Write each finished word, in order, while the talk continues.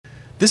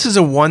This is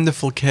a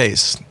wonderful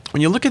case.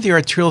 When you look at the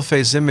arterial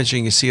phase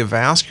imaging, you see a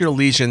vascular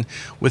lesion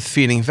with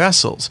feeding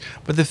vessels,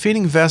 but the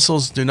feeding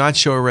vessels do not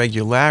show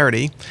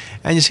irregularity,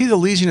 and you see the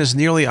lesion is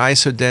nearly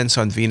isodense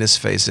on venous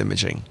phase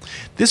imaging.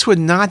 This would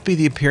not be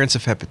the appearance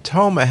of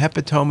hepatoma.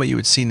 Hepatoma, you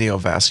would see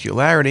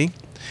neovascularity.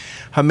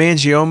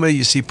 Hemangioma,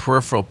 you see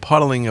peripheral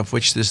puddling, of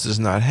which this does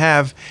not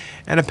have.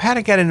 And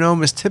hepatic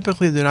adenomas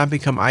typically do not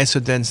become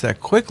isodense that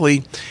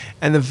quickly,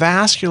 and the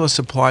vascular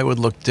supply would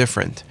look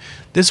different.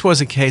 This was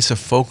a case of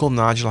focal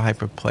nodular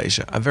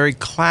hyperplasia, a very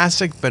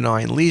classic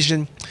benign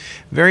lesion.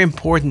 Very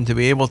important to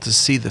be able to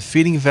see the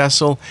feeding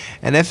vessel,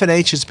 and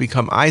FNHs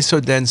become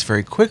isodense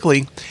very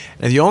quickly.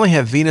 And if you only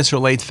have venous or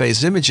late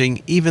phase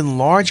imaging, even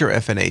larger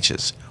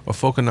FNHs, or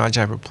focal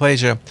nodular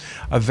hyperplasia,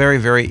 are very,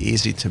 very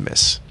easy to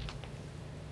miss.